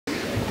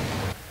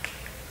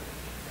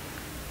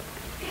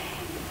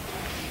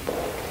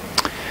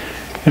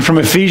And from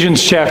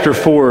Ephesians chapter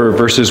 4,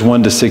 verses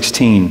 1 to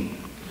 16.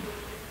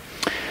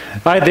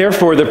 I,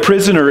 therefore, the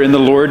prisoner in the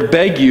Lord,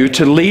 beg you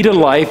to lead a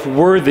life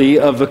worthy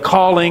of the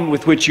calling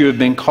with which you have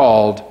been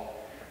called,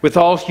 with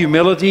all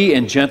humility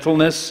and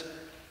gentleness,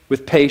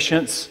 with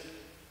patience,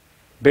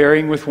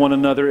 bearing with one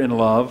another in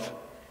love,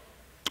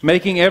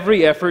 making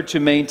every effort to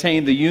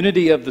maintain the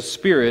unity of the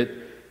Spirit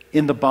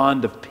in the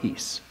bond of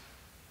peace.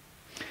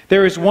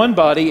 There is one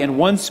body and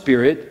one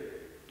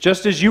Spirit,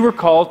 just as you were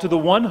called to the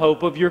one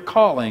hope of your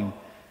calling,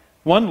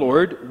 one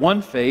Lord,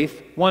 one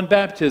faith, one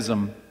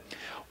baptism,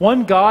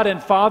 one God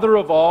and Father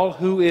of all,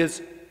 who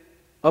is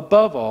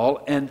above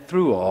all and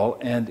through all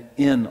and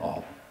in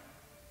all.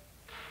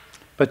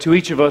 But to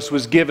each of us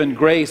was given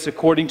grace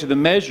according to the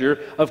measure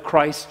of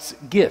Christ's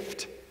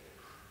gift.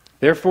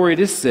 Therefore it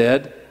is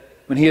said,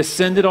 when he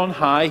ascended on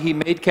high, he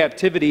made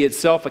captivity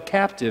itself a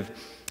captive.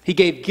 He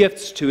gave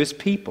gifts to his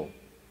people.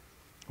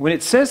 When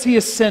it says he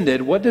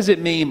ascended, what does it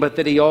mean but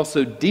that he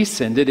also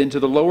descended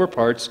into the lower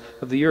parts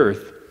of the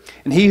earth?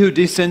 And he who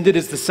descended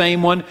is the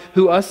same one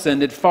who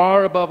ascended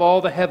far above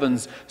all the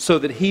heavens, so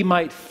that he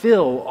might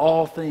fill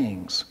all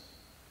things.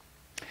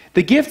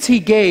 The gifts he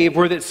gave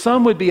were that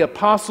some would be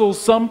apostles,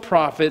 some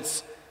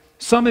prophets,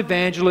 some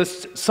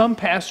evangelists, some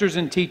pastors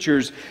and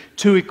teachers,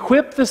 to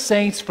equip the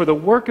saints for the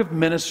work of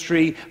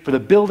ministry, for the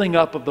building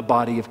up of the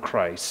body of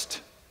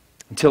Christ,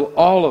 until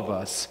all of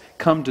us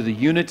come to the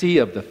unity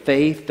of the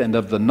faith and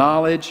of the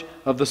knowledge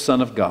of the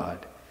Son of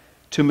God,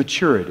 to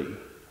maturity,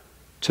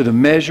 to the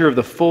measure of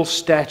the full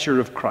stature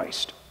of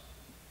Christ.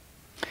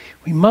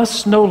 We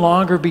must no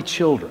longer be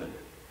children,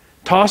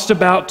 tossed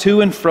about to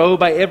and fro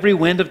by every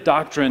wind of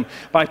doctrine,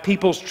 by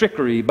people's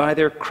trickery, by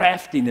their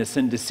craftiness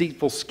and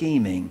deceitful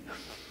scheming,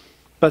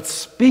 but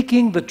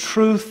speaking the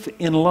truth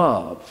in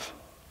love.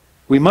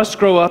 We must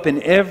grow up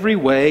in every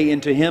way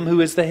into Him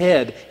who is the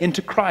head,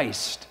 into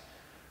Christ,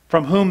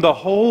 from whom the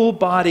whole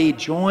body,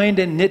 joined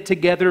and knit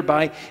together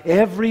by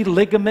every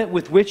ligament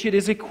with which it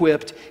is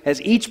equipped,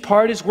 as each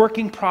part is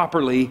working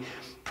properly,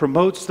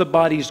 promotes the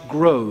body's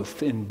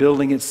growth in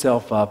building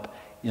itself up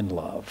in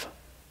love.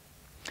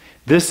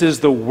 This is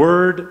the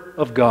Word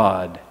of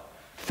God.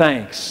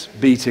 Thanks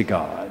be to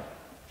God.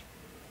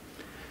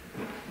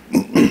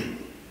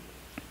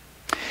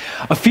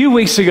 A few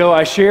weeks ago,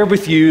 I shared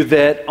with you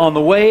that on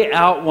the way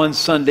out one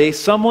Sunday,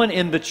 someone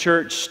in the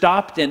church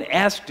stopped and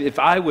asked if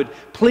I would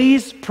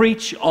please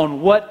preach on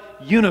what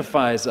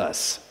unifies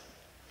us.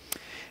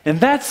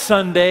 And that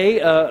Sunday,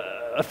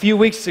 a few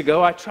weeks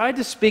ago, I tried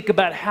to speak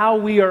about how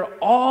we are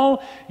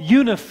all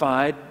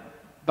unified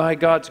by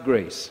God's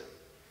grace.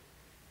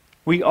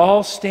 We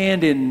all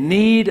stand in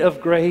need of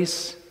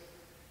grace,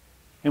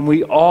 and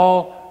we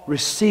all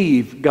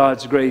receive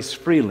God's grace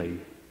freely.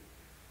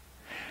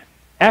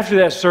 After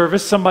that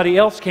service, somebody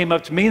else came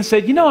up to me and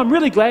said, "You know, I'm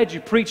really glad you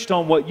preached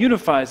on what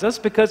unifies us,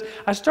 because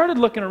I started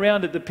looking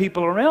around at the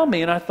people around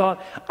me and I thought,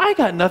 I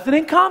got nothing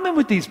in common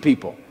with these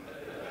people."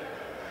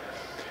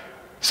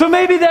 So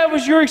maybe that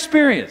was your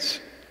experience.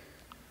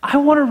 I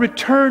want to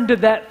return to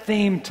that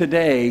theme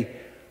today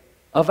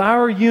of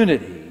our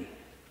unity.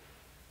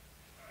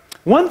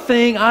 One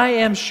thing I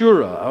am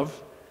sure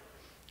of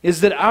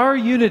is that our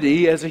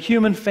unity as a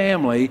human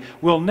family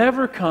will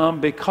never come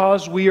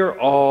because we are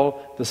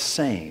all the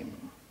same.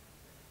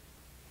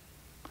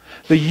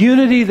 The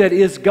unity that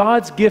is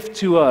God's gift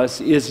to us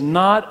is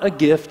not a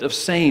gift of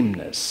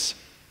sameness.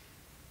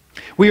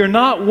 We are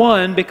not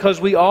one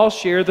because we all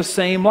share the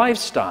same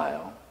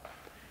lifestyle.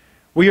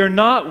 We are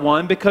not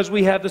one because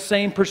we have the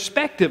same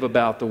perspective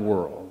about the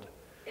world.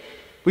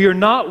 We are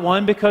not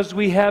one because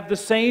we have the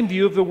same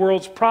view of the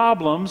world's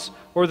problems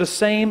or the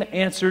same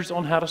answers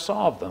on how to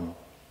solve them.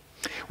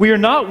 We are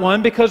not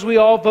one because we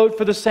all vote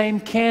for the same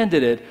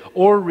candidate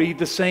or read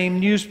the same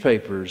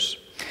newspapers.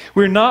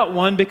 We're not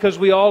one because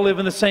we all live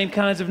in the same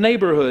kinds of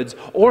neighborhoods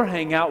or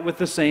hang out with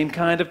the same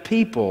kind of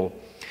people.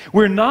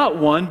 We're not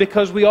one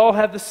because we all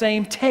have the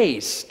same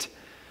taste.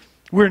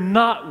 We're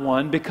not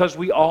one because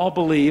we all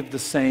believe the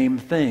same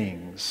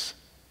things.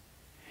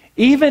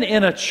 Even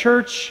in a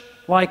church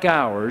like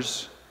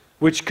ours,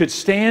 which could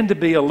stand to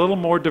be a little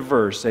more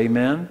diverse,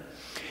 amen?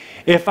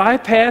 If I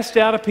passed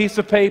out a piece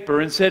of paper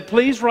and said,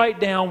 "Please write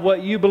down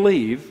what you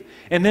believe,"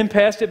 and then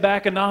passed it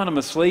back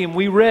anonymously and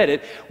we read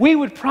it, we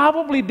would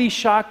probably be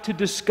shocked to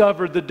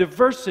discover the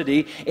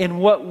diversity in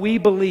what we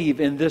believe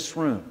in this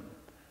room.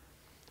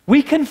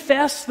 We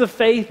confess the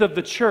faith of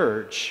the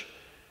church,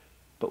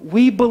 but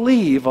we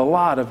believe a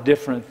lot of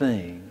different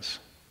things.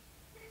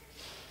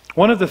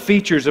 One of the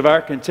features of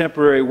our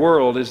contemporary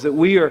world is that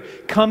we are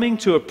coming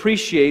to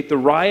appreciate the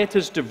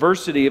riotous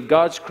diversity of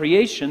God's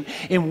creation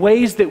in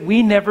ways that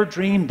we never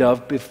dreamed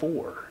of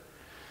before.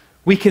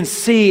 We can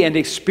see and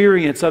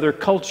experience other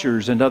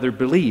cultures and other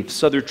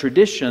beliefs, other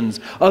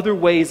traditions, other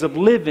ways of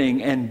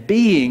living and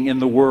being in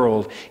the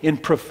world in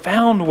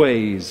profound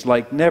ways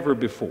like never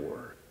before.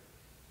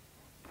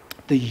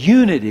 The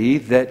unity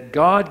that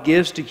God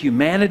gives to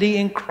humanity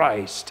in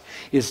Christ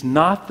is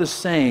not the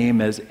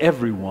same as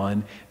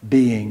everyone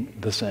being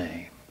the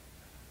same.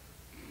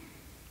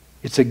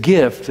 It's a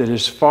gift that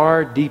is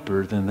far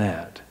deeper than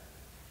that.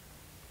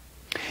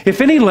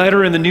 If any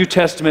letter in the New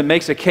Testament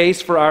makes a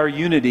case for our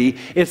unity,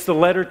 it's the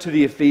letter to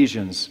the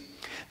Ephesians.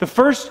 The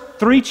first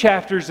 3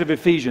 chapters of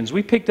Ephesians,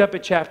 we picked up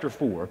at chapter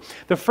 4.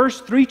 The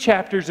first 3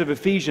 chapters of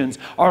Ephesians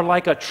are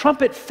like a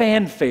trumpet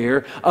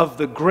fanfare of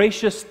the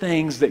gracious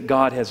things that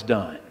God has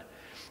done.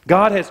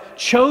 God has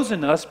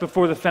chosen us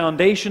before the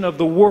foundation of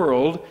the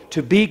world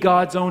to be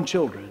God's own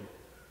children.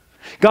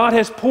 God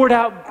has poured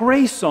out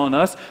grace on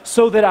us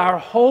so that our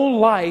whole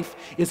life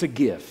is a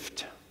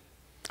gift.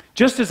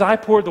 Just as I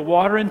poured the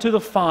water into the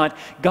font,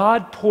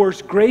 God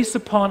pours grace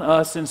upon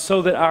us, and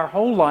so that our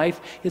whole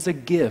life is a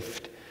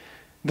gift.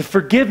 The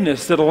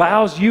forgiveness that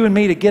allows you and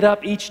me to get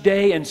up each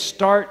day and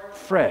start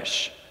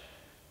fresh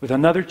with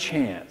another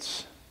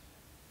chance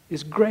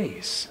is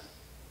grace.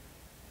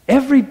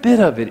 Every bit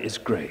of it is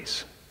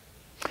grace.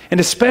 And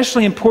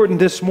especially important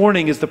this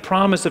morning is the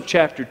promise of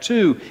chapter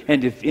 2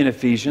 and in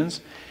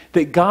Ephesians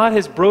that God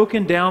has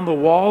broken down the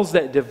walls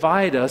that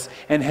divide us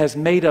and has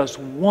made us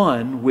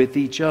one with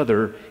each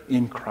other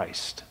in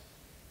Christ.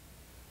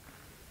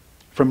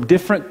 From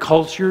different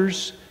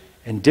cultures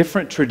and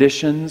different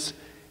traditions,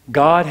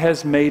 God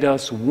has made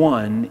us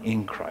one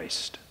in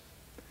Christ.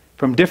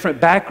 From different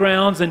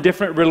backgrounds and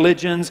different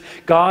religions,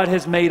 God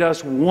has made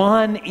us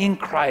one in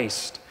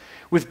Christ.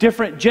 With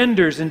different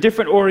genders and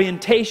different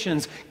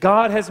orientations,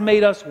 God has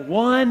made us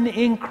one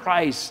in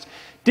Christ.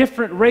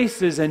 Different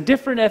races and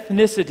different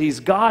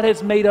ethnicities, God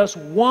has made us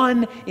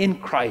one in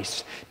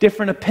Christ.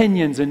 Different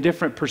opinions and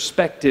different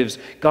perspectives,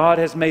 God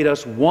has made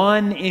us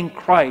one in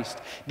Christ.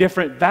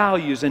 Different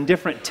values and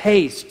different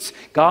tastes,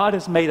 God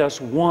has made us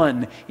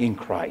one in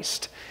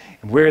Christ.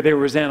 And where there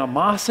was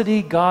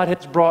animosity, God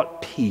has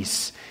brought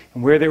peace.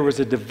 And where there was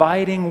a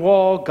dividing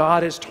wall,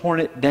 God has torn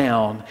it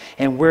down.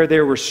 And where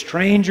there were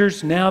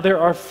strangers, now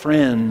there are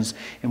friends.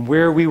 And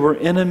where we were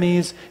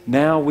enemies,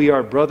 now we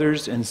are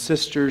brothers and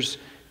sisters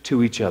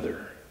to each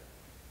other.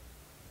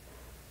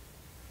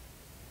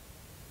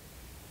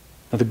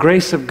 Now, the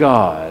grace of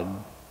God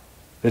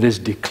that is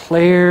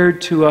declared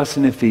to us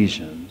in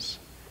Ephesians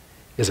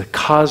is a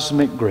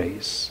cosmic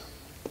grace.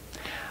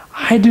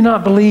 I do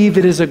not believe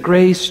it is a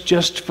grace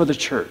just for the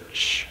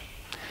church,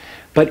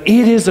 but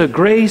it is a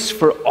grace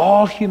for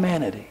all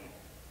humanity.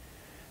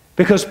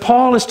 Because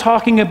Paul is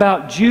talking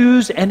about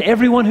Jews and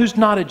everyone who's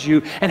not a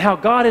Jew and how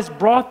God has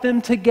brought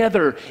them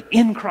together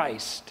in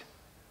Christ.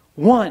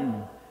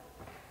 One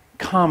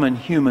common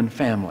human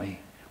family,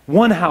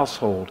 one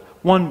household,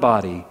 one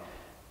body.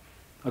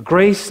 A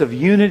grace of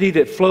unity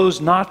that flows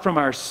not from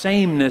our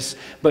sameness,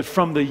 but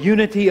from the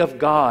unity of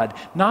God.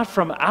 Not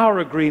from our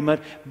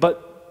agreement,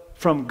 but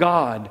from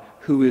God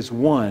who is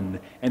one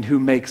and who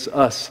makes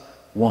us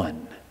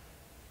one.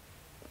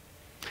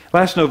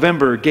 Last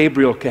November,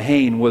 Gabriel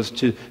Kahane was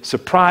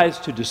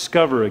surprised to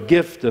discover a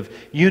gift of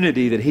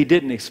unity that he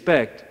didn't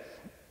expect.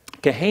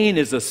 Kahane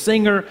is a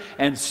singer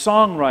and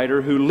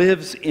songwriter who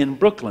lives in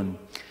Brooklyn.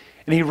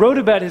 And he wrote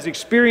about his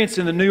experience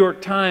in the New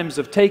York Times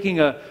of taking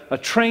a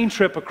train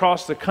trip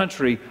across the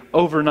country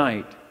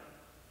overnight.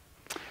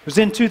 It was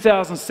in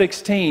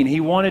 2016. He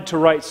wanted to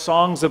write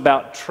songs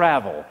about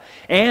travel,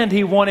 and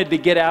he wanted to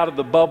get out of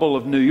the bubble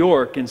of New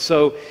York. And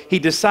so he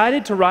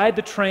decided to ride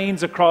the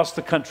trains across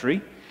the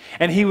country,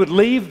 and he would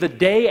leave the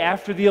day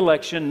after the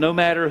election no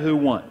matter who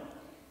won.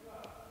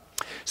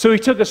 So he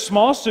took a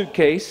small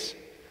suitcase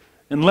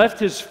and left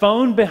his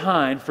phone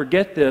behind for,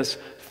 get this,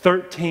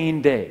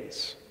 13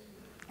 days.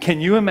 Can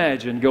you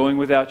imagine going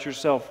without your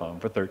cell phone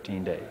for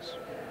 13 days?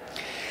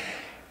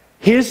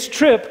 His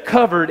trip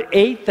covered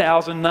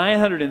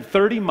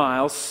 8,930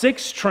 miles,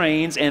 6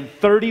 trains, and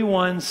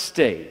 31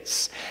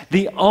 states.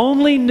 The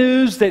only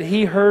news that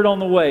he heard on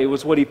the way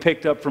was what he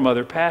picked up from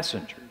other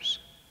passengers.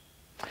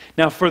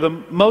 Now, for the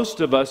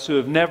most of us who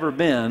have never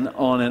been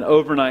on an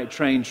overnight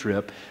train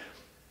trip,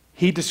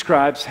 he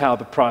describes how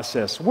the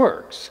process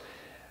works.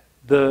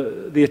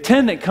 The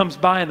attendant comes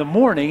by in the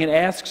morning and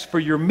asks for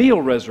your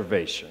meal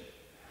reservation.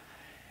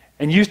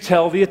 And you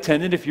tell the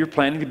attendant if you're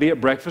planning to be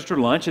at breakfast or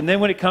lunch. And then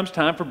when it comes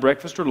time for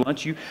breakfast or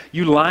lunch,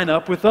 you line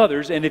up with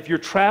others. And if you're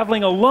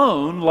traveling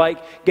alone,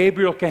 like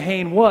Gabriel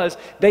Kahane was,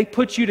 they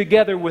put you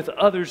together with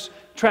others,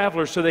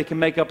 travelers, so they can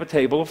make up a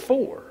table of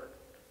 4.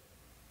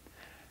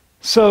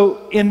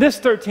 So in this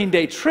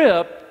 13-day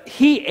trip,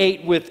 he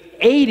ate with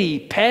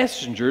 80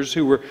 passengers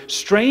who were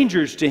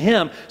strangers to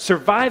him,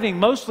 surviving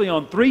mostly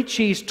on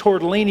 3-cheese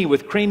tortellini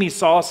with creamy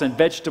sauce and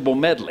vegetable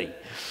medley.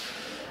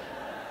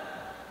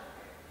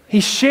 He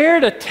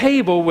shared a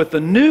table with a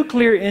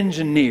nuclear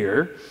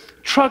engineer,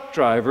 truck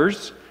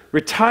drivers,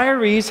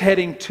 retirees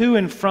heading to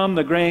and from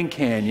the Grand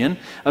Canyon,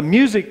 a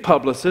music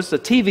publicist, a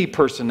TV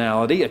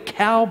personality, a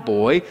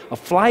cowboy, a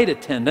flight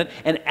attendant,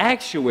 an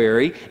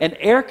actuary, an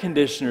air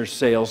conditioner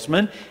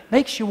salesman.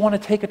 Makes you want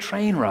to take a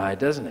train ride,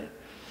 doesn't it?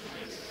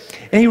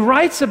 And he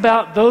writes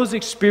about those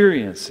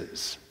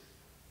experiences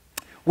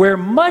where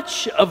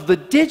much of the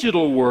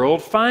digital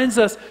world finds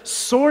us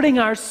sorting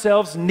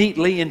ourselves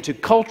neatly into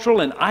cultural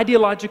and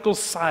ideological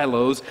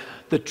silos.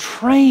 The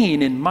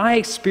train, in my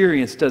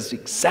experience, does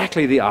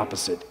exactly the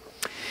opposite.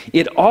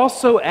 It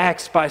also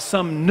acts by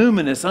some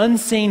numinous,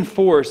 unseen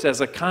force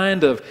as a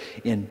kind of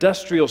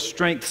industrial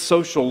strength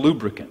social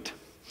lubricant.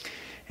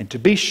 And to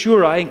be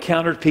sure, I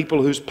encountered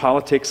people whose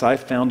politics I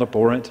found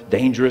abhorrent,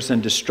 dangerous,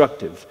 and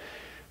destructive.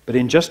 But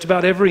in just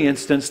about every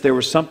instance, there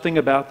was something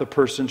about the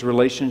person's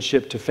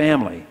relationship to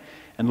family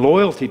and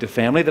loyalty to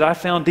family that I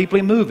found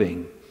deeply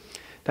moving.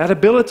 That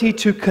ability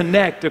to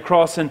connect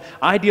across an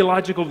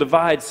ideological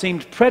divide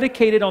seemed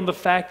predicated on the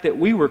fact that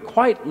we were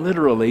quite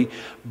literally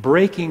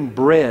breaking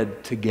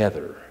bread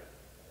together.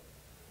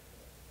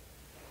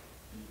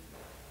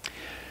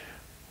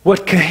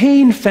 What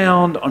Kahane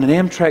found on an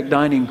Amtrak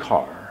dining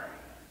car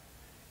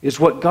is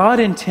what God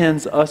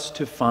intends us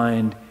to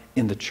find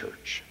in the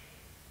church.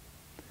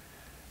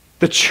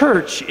 The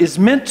church is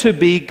meant to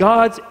be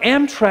God's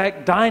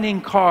Amtrak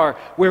dining car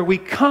where we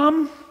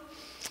come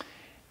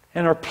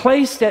and are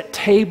placed at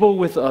table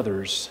with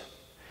others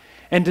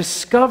and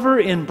discover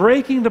in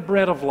breaking the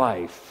bread of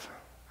life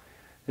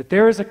that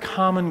there is a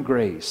common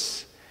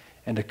grace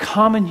and a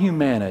common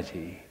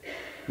humanity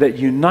that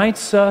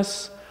unites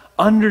us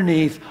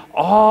underneath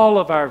all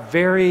of our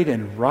varied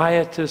and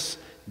riotous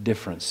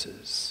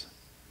differences.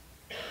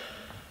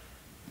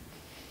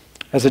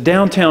 As a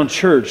downtown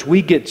church,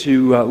 we get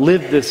to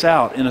live this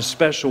out in a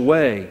special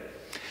way.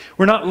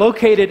 We're not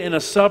located in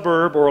a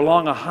suburb or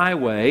along a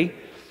highway.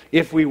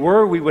 If we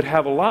were, we would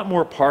have a lot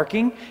more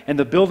parking and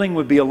the building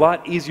would be a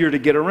lot easier to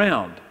get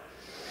around.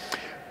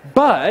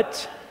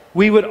 But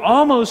we would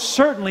almost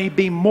certainly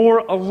be more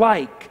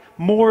alike,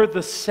 more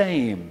the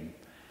same.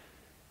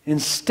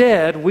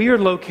 Instead, we are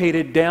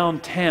located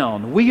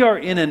downtown. We are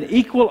in an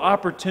equal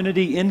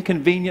opportunity,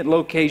 inconvenient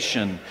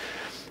location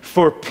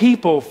for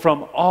people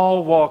from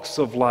all walks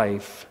of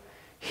life.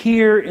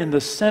 Here in the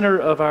center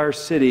of our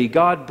city,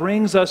 God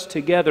brings us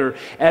together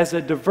as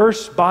a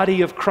diverse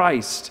body of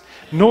Christ.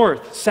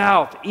 North,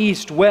 south,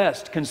 east,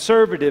 west,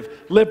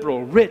 conservative,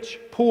 liberal, rich,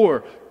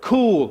 poor,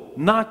 cool,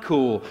 not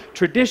cool,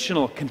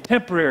 traditional,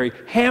 contemporary,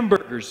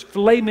 hamburgers,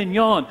 filet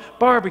mignon,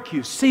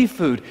 barbecue,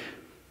 seafood,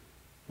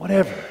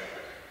 whatever.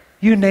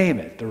 You name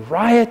it. The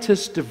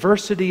riotous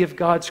diversity of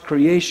God's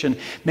creation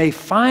may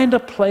find a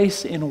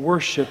place in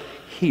worship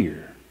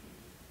here.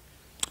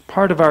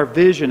 Part of our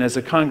vision as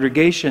a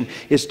congregation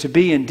is to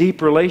be in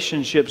deep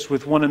relationships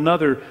with one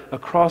another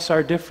across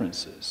our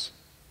differences,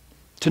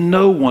 to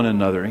know one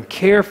another and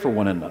care for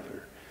one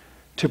another,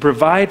 to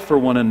provide for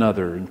one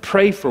another and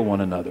pray for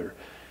one another,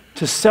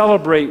 to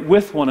celebrate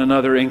with one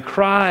another and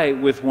cry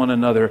with one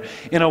another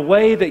in a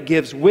way that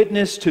gives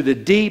witness to the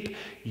deep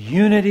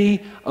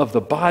unity of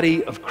the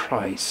body of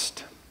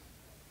Christ.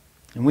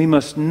 And we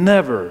must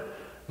never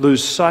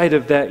lose sight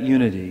of that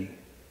unity.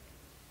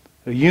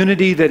 A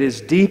unity that is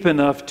deep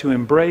enough to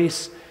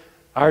embrace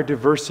our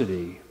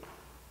diversity.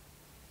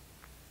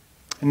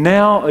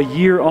 Now, a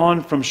year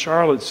on from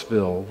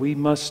Charlottesville, we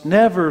must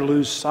never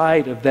lose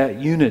sight of that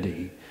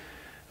unity.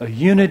 A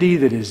unity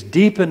that is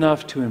deep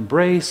enough to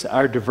embrace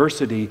our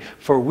diversity,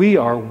 for we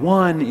are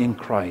one in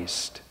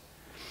Christ.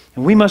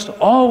 And we must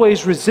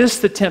always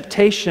resist the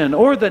temptation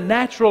or the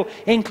natural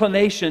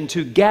inclination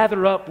to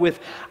gather up with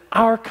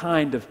our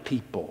kind of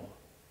people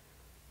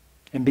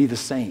and be the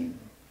same.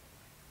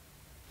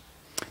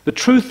 The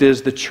truth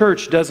is, the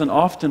church doesn't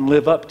often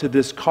live up to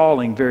this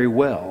calling very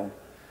well.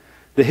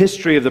 The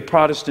history of the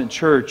Protestant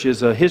church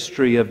is a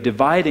history of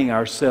dividing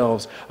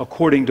ourselves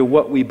according to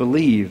what we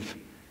believe,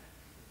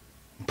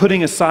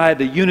 putting aside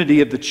the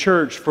unity of the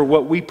church for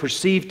what we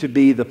perceive to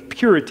be the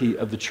purity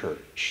of the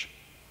church.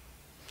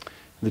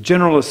 The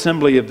General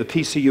Assembly of the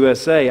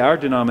PCUSA, our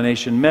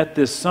denomination, met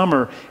this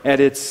summer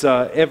at its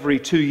every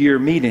 2-year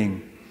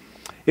meeting.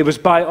 It was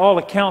by all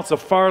accounts a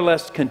far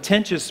less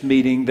contentious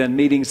meeting than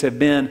meetings have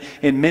been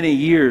in many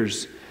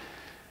years.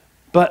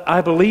 But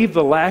I believe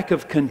the lack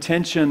of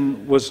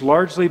contention was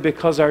largely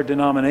because our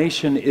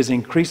denomination is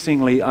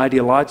increasingly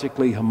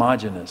ideologically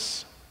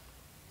homogeneous.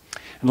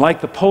 And like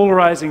the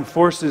polarizing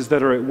forces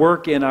that are at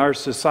work in our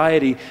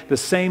society, the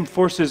same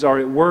forces are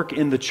at work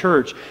in the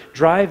church,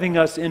 driving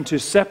us into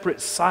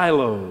separate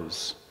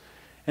silos.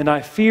 And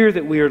I fear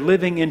that we are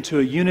living into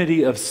a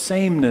unity of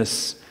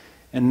sameness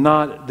and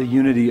not the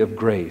unity of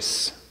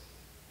grace.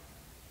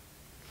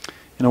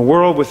 In a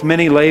world with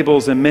many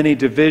labels and many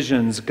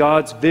divisions,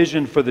 God's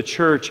vision for the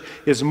church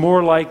is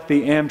more like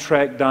the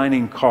Amtrak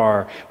dining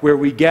car, where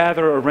we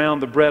gather around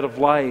the bread of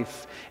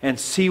life and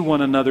see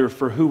one another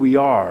for who we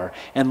are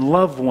and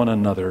love one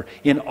another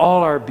in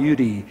all our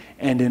beauty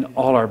and in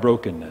all our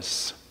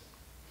brokenness.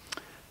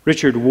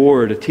 Richard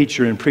Ward, a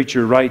teacher and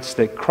preacher, writes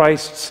that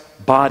Christ's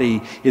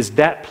body is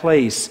that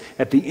place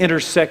at the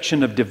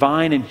intersection of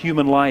divine and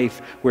human life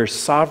where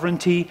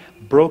sovereignty,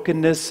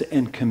 brokenness,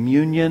 and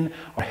communion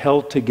are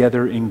held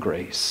together in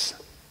grace.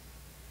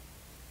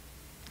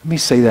 Let me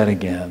say that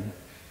again.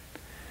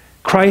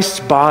 Christ's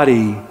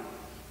body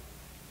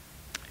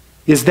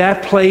is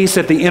that place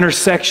at the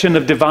intersection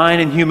of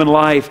divine and human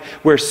life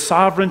where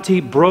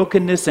sovereignty,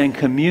 brokenness, and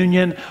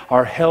communion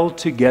are held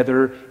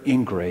together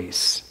in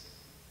grace.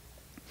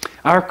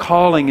 Our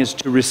calling is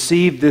to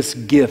receive this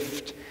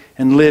gift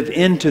and live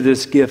into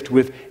this gift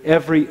with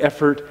every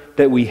effort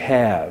that we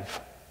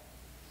have.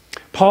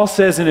 Paul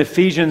says in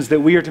Ephesians that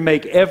we are to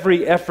make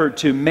every effort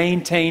to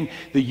maintain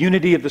the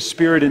unity of the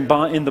Spirit in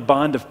the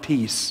bond of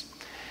peace.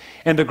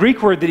 And the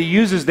Greek word that he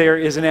uses there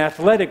is an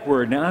athletic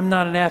word. Now, I'm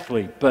not an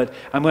athlete, but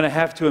I'm going to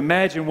have to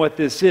imagine what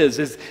this is.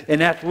 It's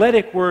an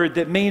athletic word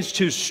that means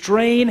to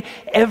strain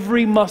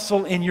every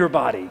muscle in your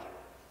body.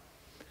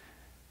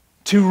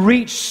 To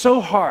reach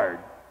so hard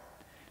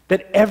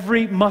that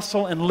every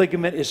muscle and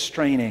ligament is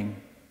straining.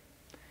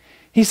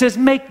 He says,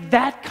 make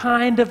that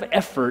kind of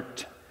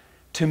effort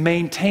to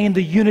maintain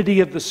the unity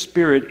of the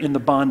Spirit in the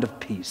bond of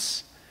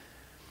peace.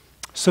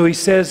 So he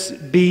says,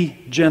 be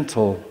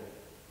gentle.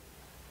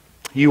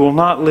 You will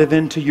not live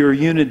into your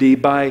unity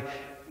by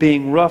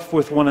being rough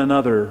with one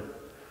another,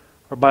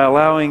 or by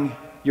allowing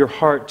your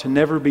heart to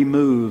never be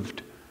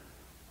moved,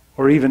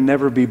 or even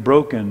never be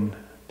broken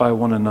by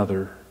one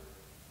another.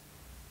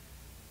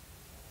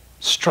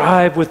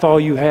 Strive with all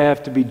you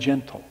have to be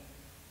gentle.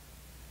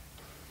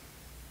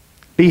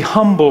 Be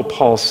humble,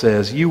 Paul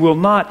says. You will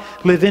not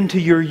live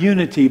into your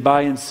unity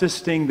by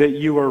insisting that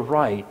you are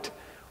right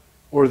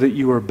or that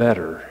you are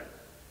better.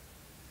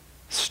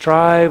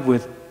 Strive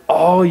with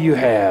all you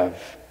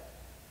have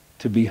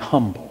to be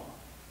humble.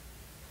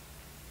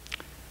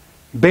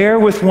 Bear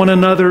with one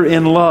another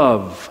in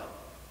love.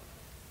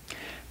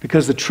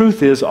 Because the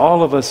truth is,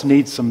 all of us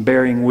need some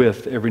bearing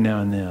with every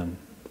now and then.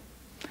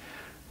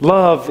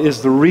 Love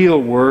is the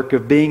real work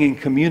of being in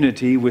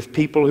community with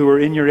people who are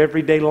in your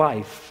everyday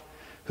life,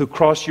 who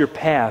cross your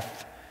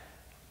path,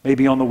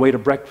 maybe on the way to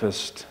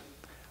breakfast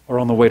or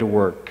on the way to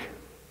work.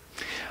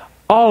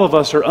 All of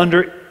us are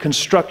under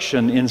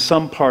construction in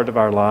some part of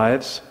our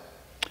lives.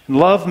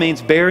 Love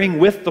means bearing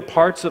with the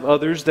parts of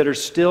others that are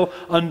still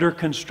under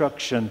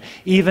construction,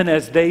 even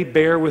as they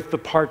bear with the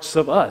parts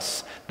of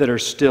us that are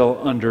still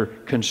under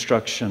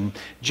construction.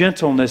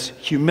 Gentleness,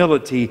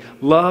 humility,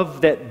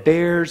 love that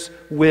bears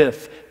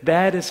with.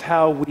 That is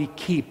how we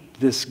keep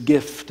this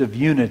gift of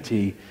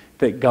unity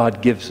that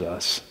God gives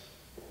us.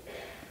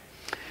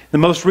 The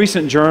most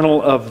recent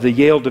journal of the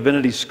Yale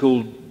Divinity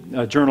School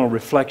journal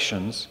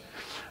Reflections,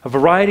 a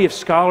variety of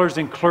scholars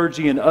and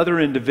clergy and other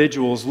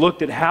individuals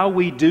looked at how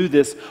we do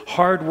this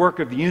hard work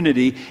of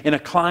unity in a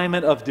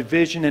climate of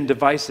division and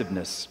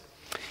divisiveness.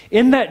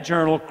 In that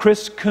journal,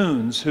 Chris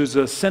Coons, who's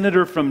a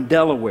senator from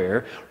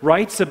Delaware,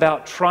 writes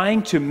about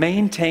trying to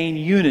maintain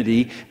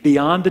unity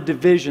beyond the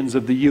divisions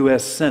of the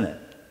U.S. Senate.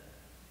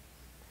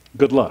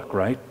 Good luck,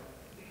 right?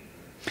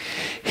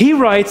 He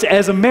writes,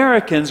 as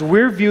Americans,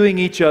 we're viewing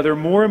each other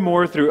more and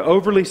more through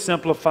overly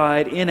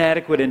simplified,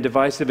 inadequate, and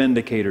divisive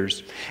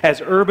indicators.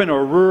 As urban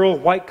or rural,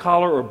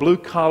 white-collar or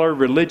blue-collar,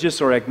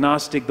 religious or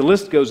agnostic, the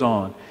list goes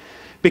on.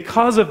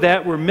 Because of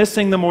that, we're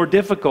missing the more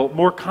difficult,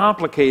 more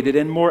complicated,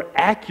 and more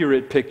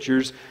accurate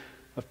pictures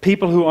of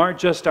people who aren't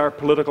just our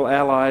political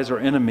allies or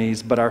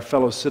enemies, but our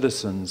fellow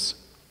citizens.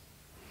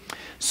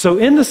 So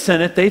in the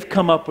Senate, they've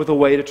come up with a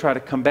way to try to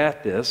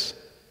combat this.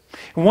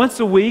 Once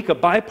a week, a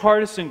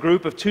bipartisan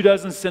group of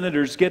 24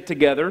 senators get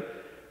together,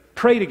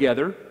 pray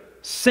together,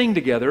 sing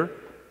together,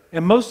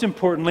 and most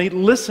importantly,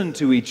 listen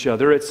to each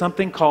other at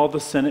something called the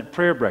Senate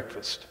Prayer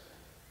Breakfast.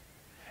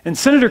 And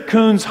Senator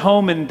Coons'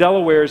 home in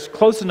Delaware is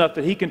close enough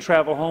that he can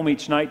travel home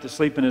each night to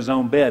sleep in his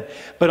own bed.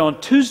 But on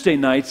Tuesday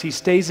nights, he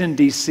stays in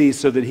D.C.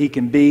 so that he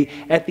can be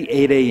at the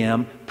 8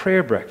 a.m.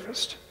 prayer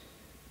breakfast.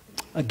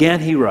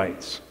 Again, he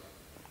writes,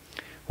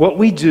 what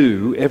we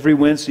do every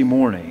Wednesday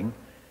morning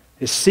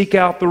is seek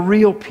out the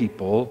real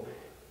people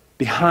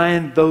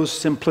behind those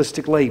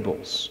simplistic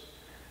labels.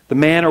 The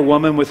man or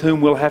woman with whom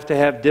we'll have to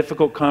have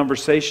difficult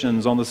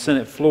conversations on the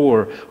Senate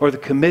floor or the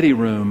committee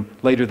room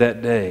later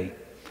that day.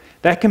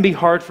 That can be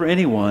hard for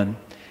anyone.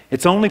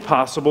 It's only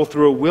possible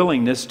through a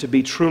willingness to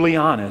be truly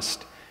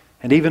honest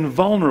and even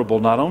vulnerable,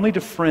 not only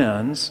to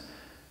friends,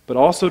 but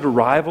also to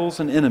rivals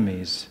and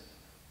enemies.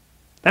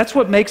 That's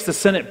what makes the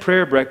Senate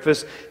prayer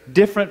breakfast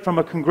different from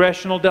a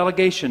congressional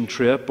delegation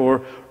trip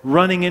or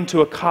running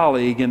into a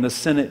colleague in the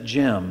Senate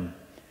gym.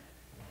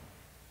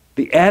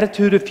 The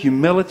attitude of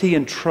humility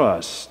and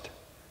trust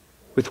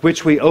with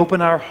which we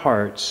open our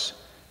hearts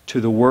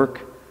to the work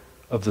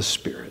of the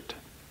Spirit.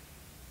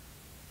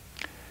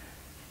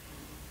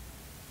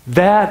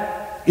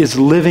 That is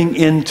living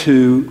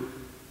into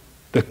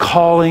the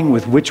calling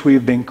with which we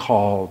have been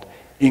called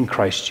in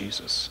Christ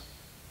Jesus.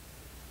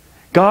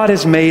 God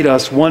has made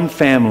us one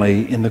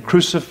family in the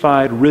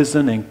crucified,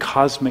 risen, and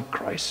cosmic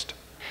Christ.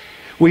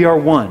 We are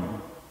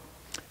one.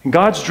 And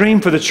God's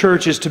dream for the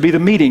church is to be the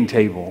meeting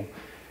table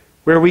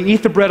where we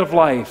eat the bread of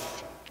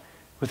life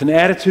with an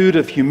attitude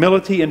of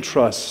humility and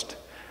trust,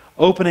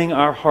 opening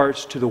our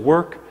hearts to the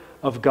work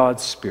of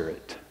God's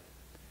Spirit.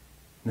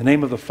 In the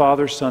name of the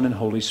Father, Son, and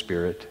Holy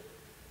Spirit,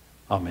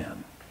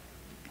 amen.